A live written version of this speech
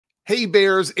Hey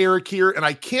Bears, Eric here, and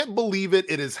I can't believe it.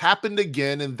 It has happened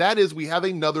again, and that is we have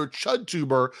another Chud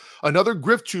tuber, another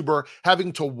Grift tuber,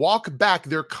 having to walk back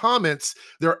their comments,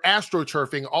 their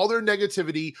astroturfing, all their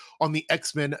negativity on the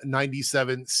X-Men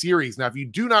 97 series. Now, if you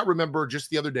do not remember, just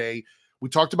the other day, we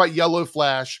talked about Yellow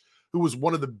Flash, who was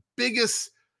one of the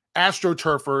biggest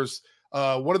astroturfers,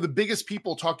 one of the biggest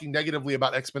people talking negatively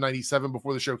about X-Men 97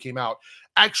 before the show came out,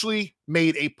 actually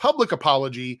made a public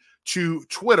apology to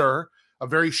Twitter. A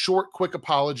very short, quick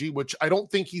apology, which I don't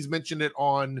think he's mentioned it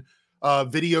on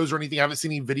videos or anything. I haven't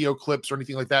seen any video clips or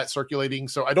anything like that circulating,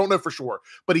 so I don't know for sure.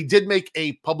 But he did make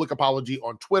a public apology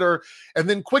on Twitter and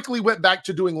then quickly went back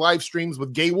to doing live streams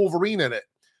with Gay Wolverine in it.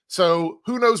 So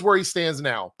who knows where he stands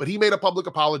now? But he made a public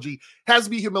apology. Has to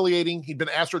be humiliating. He'd been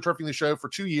astroturfing the show for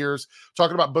 2 years,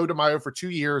 talking about Bo DeMaio for 2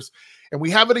 years. And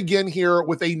we have it again here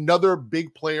with another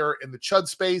big player in the Chud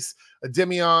space,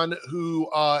 Endymion, who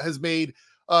has made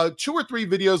 2 or 3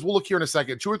 videos. We'll look here in a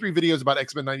second. 2 or 3 videos about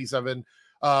X-Men 97.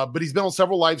 But he's been on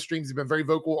several live streams. He's been very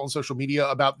vocal on social media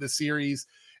about this series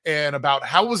and about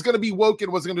how it was going to be woke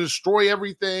and was going to destroy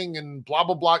everything and blah,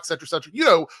 blah, blah, et cetera, et cetera. You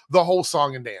know, the whole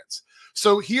song and dance.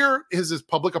 So here is his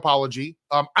public apology.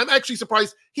 I'm actually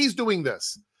surprised he's doing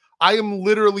this. I am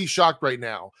literally shocked right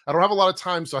now. I don't have a lot of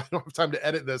time, so I don't have time to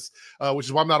edit this, which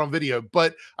is why I'm not on video.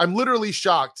 But I'm literally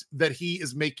shocked that he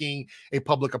is making a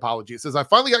public apology. It says, I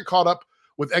finally got caught up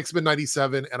with X-Men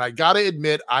 97, and I gotta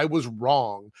admit, I was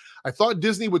wrong. I thought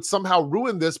Disney would somehow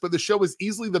ruin this, but the show is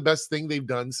easily the best thing they've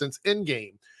done since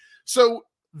Endgame. So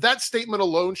that statement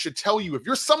alone should tell you, if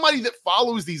you're somebody that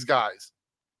follows these guys,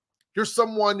 you're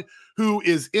someone who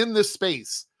is in this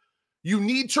space, you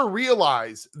need to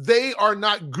realize they are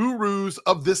not gurus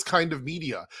of this kind of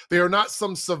media. They are not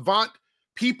some savant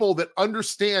people that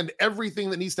understand everything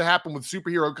that needs to happen with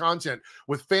superhero content,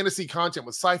 with fantasy content,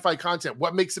 with sci-fi content,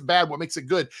 what makes it bad, what makes it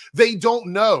good. They don't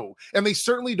know. And they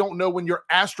certainly don't know when you're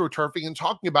astroturfing and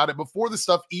talking about it before the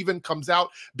stuff even comes out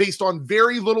based on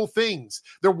very little things.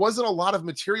 There wasn't a lot of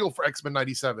material for X-Men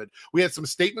 97. We had some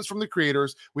statements from the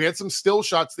creators, we had some still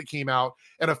shots that came out,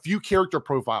 and a few character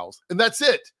profiles. And that's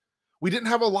it. We didn't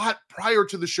have a lot prior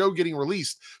to the show getting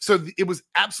released. So it was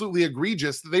absolutely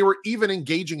egregious that they were even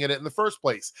engaging in it in the first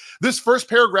place. This first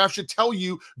paragraph should tell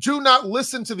you, do not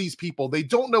listen to these people. They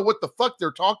don't know what the fuck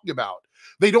they're talking about.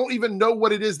 They don't even know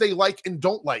what it is they like and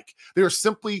don't like. They are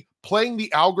simply playing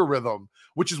the algorithm,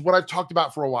 which is what I've talked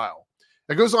about for a while.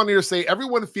 It goes on here to say,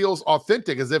 everyone feels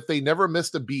authentic as if they never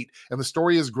missed a beat, and the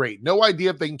story is great. No idea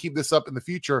if they can keep this up in the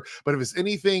future, but if it's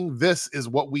anything, this is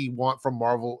what we want from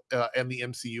Marvel and the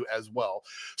MCU as well.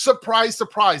 Surprise,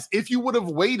 surprise. If you would have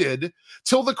waited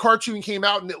till the cartoon came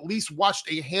out and at least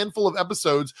watched a handful of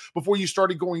episodes before you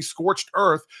started going scorched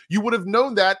earth, you would have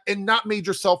known that and not made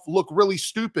yourself look really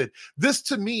stupid. This,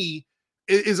 to me,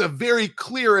 is a very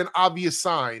clear and obvious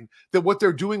sign that what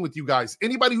they're doing with you guys,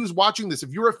 anybody who's watching this,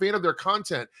 if you're a fan of their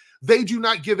content, they do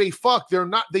not give a fuck.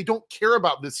 They don't care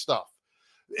about this stuff.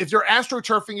 If they're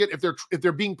astroturfing it, if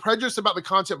they're being prejudiced about the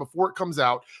content before it comes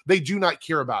out, they do not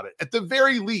care about it. At the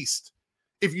very least,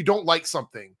 if you don't like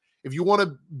something, if you want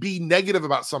to be negative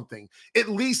about something, at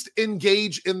least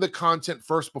engage in the content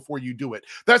first before you do it.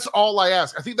 That's all I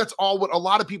ask. I think that's all what a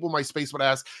lot of people in my space would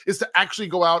ask, is to actually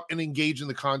go out and engage in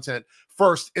the content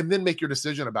first and then make your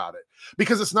decision about it.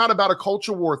 Because it's not about a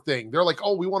culture war thing. They're like,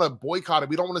 oh, we want to boycott it.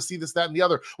 We don't want to see this, that, and the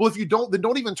other. Well, if you don't, then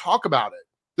don't even talk about it.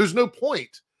 There's no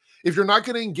point. If you're not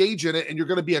going to engage in it and you're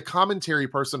going to be a commentary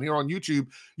person here on YouTube,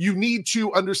 you need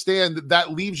to understand that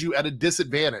that leaves you at a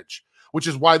disadvantage, which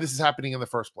is why this is happening in the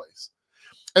first place.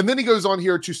 And then he goes on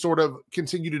here to sort of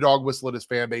continue to dog whistle at his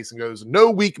fan base and goes, no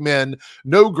weak men,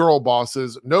 no girl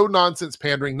bosses, no nonsense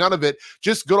pandering, none of it,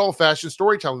 just good old-fashioned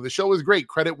storytelling. The show is great,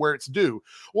 credit where it's due.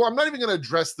 Well, I'm not even going to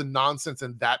address the nonsense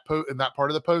in that part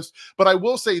of the post, but I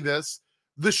will say this.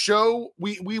 The show,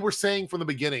 we were saying from the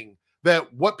beginning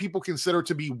that what people consider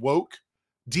to be woke,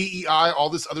 DEI, all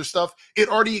this other stuff, it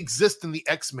already exists in the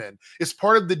X-Men. It's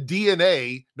part of the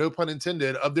DNA, no pun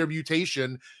intended, of their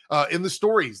mutation in the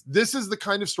stories. This is the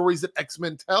kind of stories that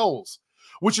X-Men tells,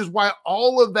 which is why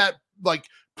all of that like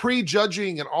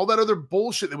prejudging and all that other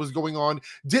bullshit that was going on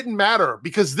didn't matter,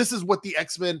 because this is what the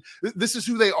X-Men, this is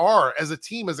who they are as a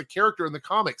team, as a character in the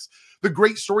comics. The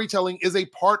great storytelling is a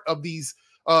part of these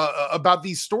about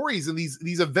these stories and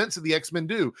these events that the X-Men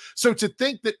do. So to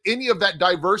think that any of that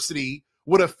diversity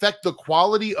would affect the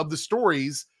quality of the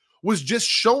stories was just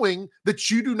showing that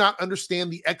you do not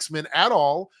understand the X-Men at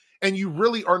all, and you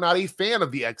really are not a fan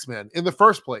of the X-Men in the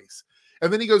first place.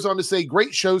 And then he goes on to say,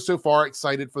 great show so far,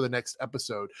 excited for the next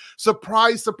episode.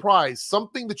 Surprise, surprise,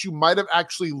 something that you might have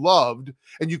actually loved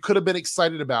and you could have been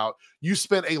excited about, you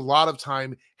spent a lot of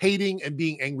time hating and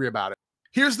being angry about it.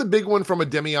 Here's the big one from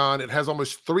Endymion. It has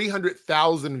almost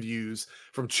 300,000 views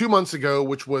from 2 months ago,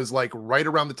 which was like right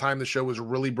around the time the show was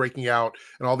really breaking out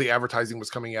and all the advertising was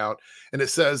coming out. And it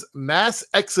says, mass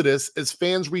exodus as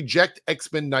fans reject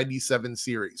X-Men 97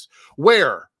 series.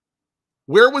 Where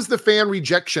was the fan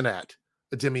rejection at,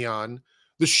 Endymion?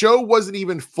 The show wasn't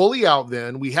even fully out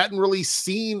then. We hadn't really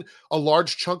seen a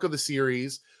large chunk of the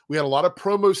series. We had a lot of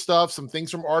promo stuff, some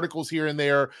things from articles here and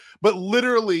there, but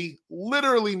literally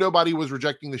nobody was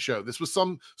rejecting the show. This was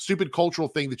some stupid cultural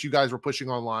thing that you guys were pushing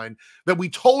online that we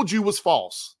told you was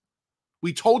false.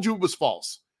 We told you it was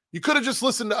false. You could have just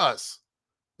listened to us.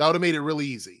 That would have made it really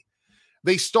easy.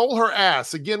 They stole her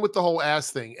ass, again with the whole ass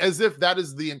thing, as if that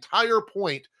is the entire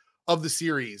point of the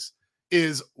series,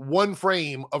 is one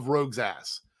frame of Rogue's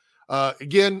ass.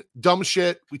 Again, dumb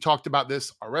shit. We talked about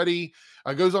this already.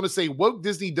 Goes on to say, woke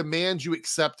Disney demands you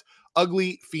accept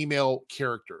ugly female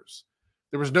characters.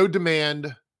 There was no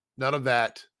demand, none of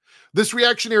that. This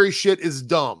reactionary shit is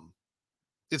dumb.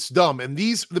 It's dumb. And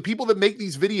the people that make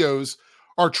these videos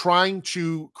are trying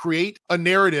to create a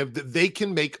narrative that they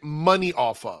can make money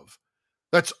off of.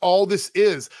 That's all this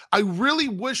is. I really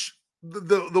wish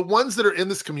the ones that are in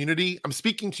this community, I'm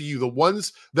speaking to you, the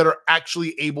ones that are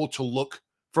actually able to look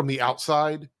from the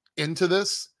outside into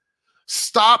this,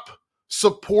 stop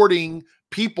supporting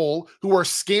people who are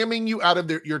scamming you out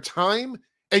of your time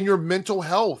and your mental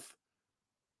health.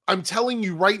 I'm telling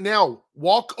you right now,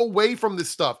 walk away from this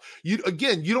stuff. You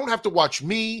don't have to watch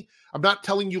me. I'm not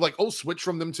telling you like, oh, switch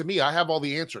from them to me. I have all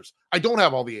the answers. I don't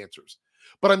have all the answers.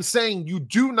 But I'm saying you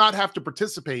do not have to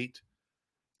participate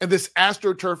in this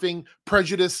astroturfing,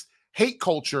 prejudice, hate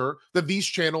culture that these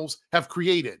channels have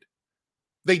created.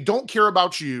 They don't care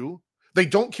about you. They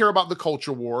don't care about the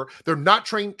culture war. They're not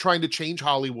trying to change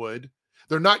Hollywood.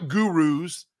 They're not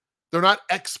gurus. They're not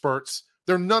experts.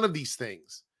 They're none of these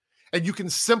things. And you can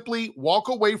simply walk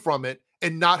away from it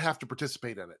and not have to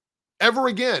participate in it ever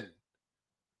again.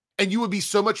 And you would be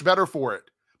so much better for it,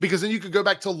 because then you could go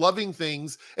back to loving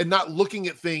things and not looking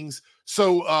at things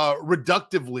so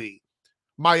reductively,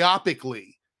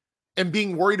 myopically, and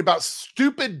being worried about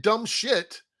stupid, dumb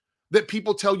shit that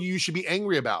people tell you should be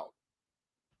angry about.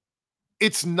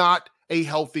 It's not a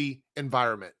healthy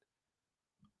environment.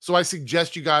 So I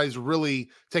suggest you guys really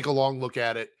take a long look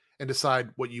at it and decide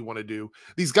what you want to do.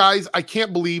 These guys, I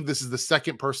can't believe this is the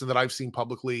second person that I've seen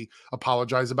publicly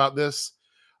apologize about this.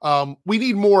 We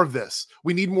need more of this.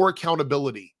 We need more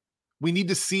accountability. We need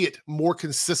to see it more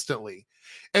consistently.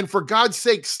 And for God's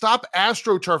sake, stop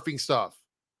astroturfing stuff.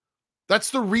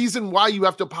 That's the reason why you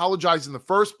have to apologize in the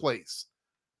first place.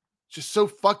 Just so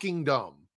fucking dumb.